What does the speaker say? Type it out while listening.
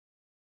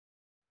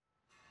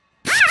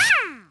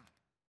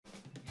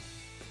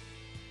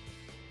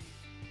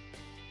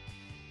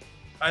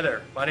Hi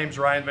there, my name is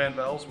Ryan Van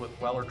Vels with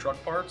Weller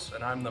Truck Parts,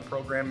 and I'm the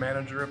Program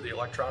Manager of the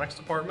Electronics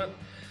Department.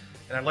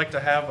 And I'd like to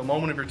have a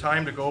moment of your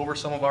time to go over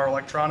some of our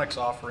electronics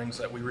offerings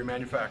that we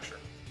remanufacture.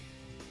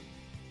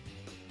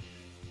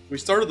 We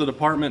started the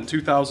department in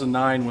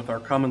 2009 with our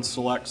Cummins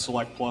Select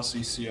Plus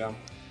ECM.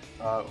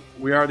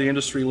 We are the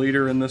industry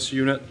leader in this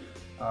unit.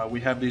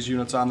 We have these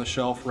units on the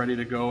shelf ready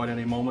to go at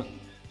any moment.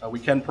 We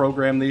can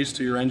program these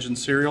to your engine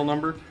serial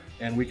number,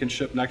 and we can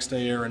ship next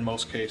day air in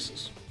most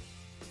cases.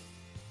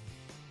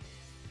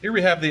 Here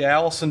we have the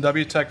Allison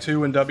WTEC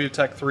 2 and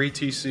WTEC 3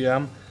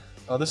 TCM.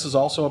 This is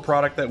also a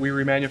product that we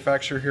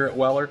remanufacture here at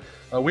Weller.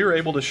 We were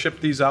able to ship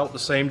these out the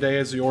same day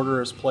as the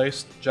order is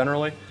placed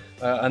generally,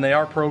 and they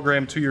are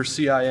programmed to your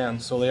CIN,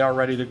 so they are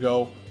ready to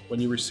go when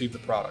you receive the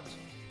product.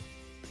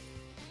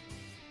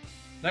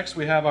 Next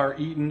we have our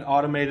Eaton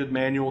automated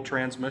manual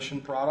transmission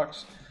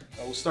products.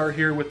 We'll start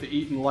here with the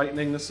Eaton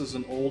Lightning. This is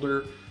an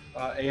older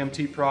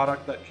AMT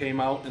product that came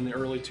out in the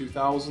early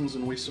 2000s,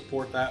 and we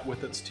support that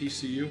with its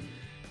TCU.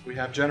 We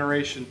have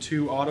Generation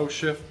 2 Auto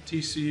Shift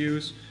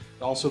TCUs,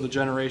 also the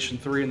Generation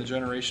 3 and the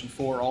Generation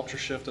 4 Ultra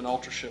Shift and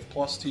Ultra Shift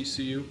Plus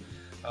TCU.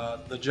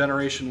 The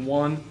Generation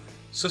 1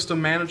 System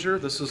Manager,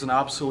 this is an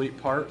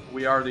obsolete part.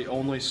 We are the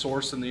only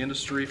source in the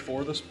industry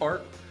for this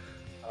part.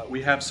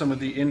 We have some of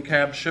the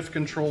in-cab shift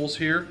controls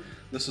here.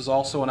 This is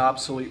also an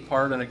obsolete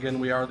part, and again,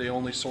 we are the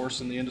only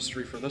source in the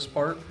industry for this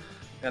part.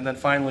 And then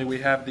finally, we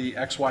have the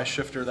XY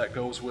shifter that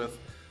goes with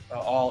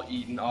all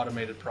Eaton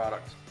automated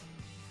products.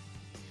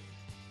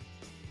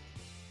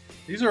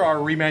 These are our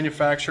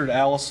remanufactured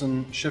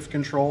Allison shift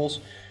controls.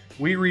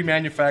 We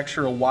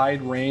remanufacture a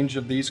wide range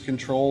of these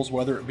controls,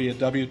 whether it be a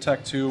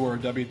WTEC 2 or a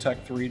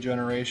WTEC 3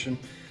 generation.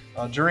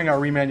 During our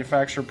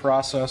remanufacture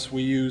process,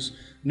 we use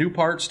new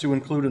parts to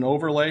include an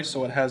overlay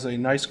so it has a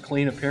nice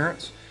clean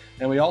appearance.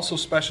 And we also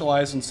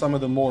specialize in some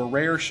of the more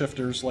rare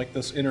shifters like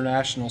this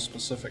international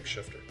specific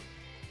shifter.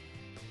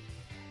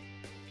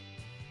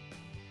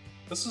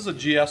 This is a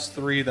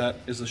GS3 that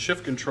is a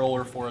shift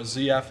controller for a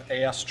ZF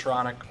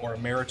AS-tronic or a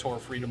Meritor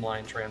Freedom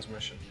Line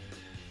transmission.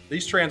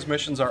 These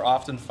transmissions are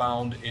often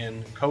found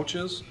in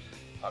coaches,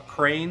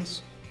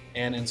 cranes,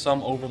 and in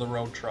some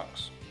over-the-road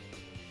trucks.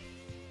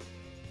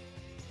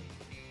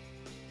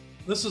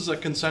 This is a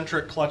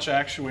Concentric clutch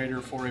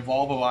actuator for a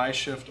Volvo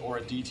I-Shift or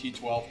a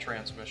DT12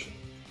 transmission.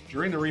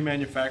 During the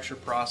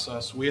remanufacture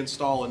process, we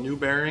install a new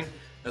bearing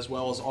as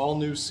well as all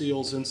new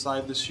seals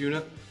inside this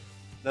unit.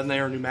 Then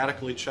they are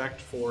pneumatically checked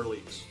for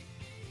leaks.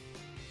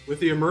 With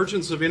the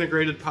emergence of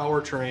integrated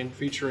powertrain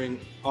featuring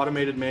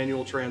automated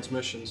manual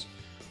transmissions,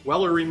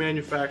 Weller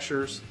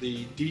remanufactures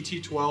the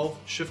DT12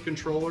 shift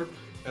controller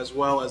as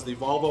well as the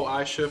Volvo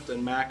I-Shift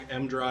and Mack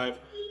M-Drive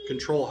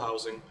control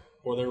housing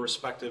for their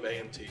respective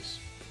AMTs.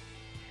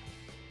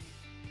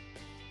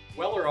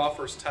 Weller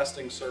offers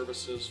testing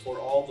services for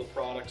all the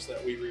products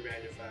that we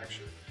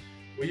remanufacture.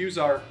 We use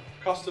our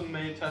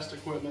custom-made test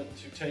equipment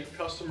to take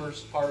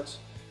customers' parts,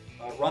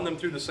 run them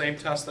through the same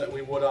test that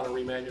we would on a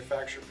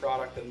remanufactured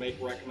product, and make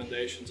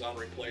recommendations on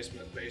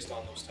replacement based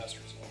on those test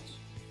results.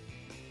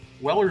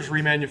 Weller's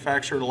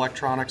remanufactured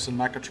electronics and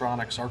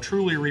mechatronics are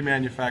truly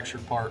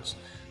remanufactured parts.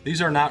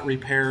 These are not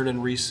repaired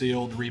and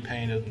resealed,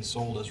 repainted, and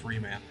sold as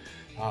reman.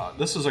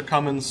 This is a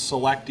Cummins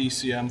Select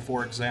ECM,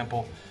 for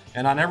example,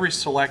 and on every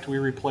Select we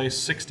replace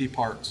 60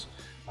 parts,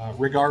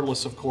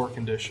 regardless of core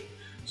condition.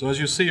 So as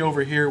you see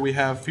over here, we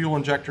have fuel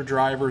injector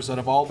drivers that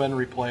have all been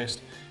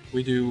replaced.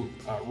 We do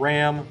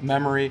RAM,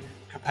 memory,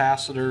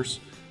 capacitors,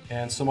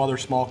 and some other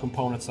small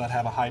components that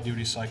have a high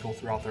duty cycle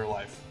throughout their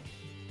life.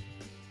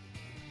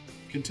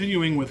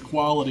 Continuing with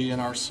quality in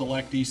our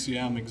Select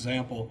ECM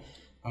example,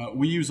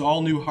 we use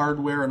all new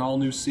hardware and all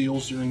new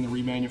seals during the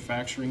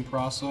remanufacturing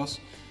process.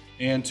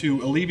 And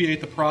to alleviate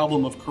the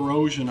problem of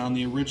corrosion on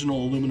the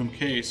original aluminum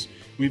case,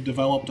 we've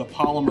developed a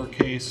polymer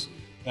case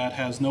that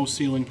has no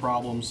sealing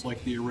problems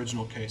like the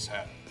original case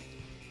had.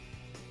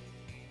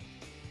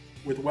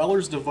 With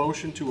Weller's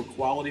devotion to a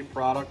quality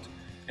product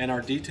and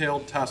our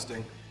detailed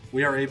testing,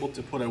 we are able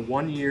to put a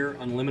 1-year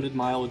unlimited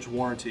mileage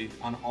warranty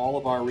on all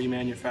of our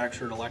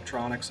remanufactured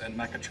electronics and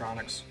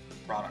mechatronics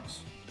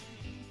products.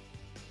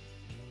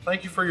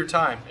 Thank you for your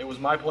time. It was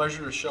my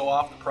pleasure to show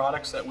off the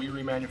products that we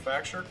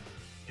remanufacture.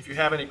 If you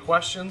have any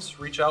questions,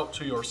 reach out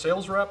to your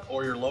sales rep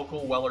or your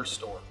local Weller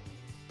store.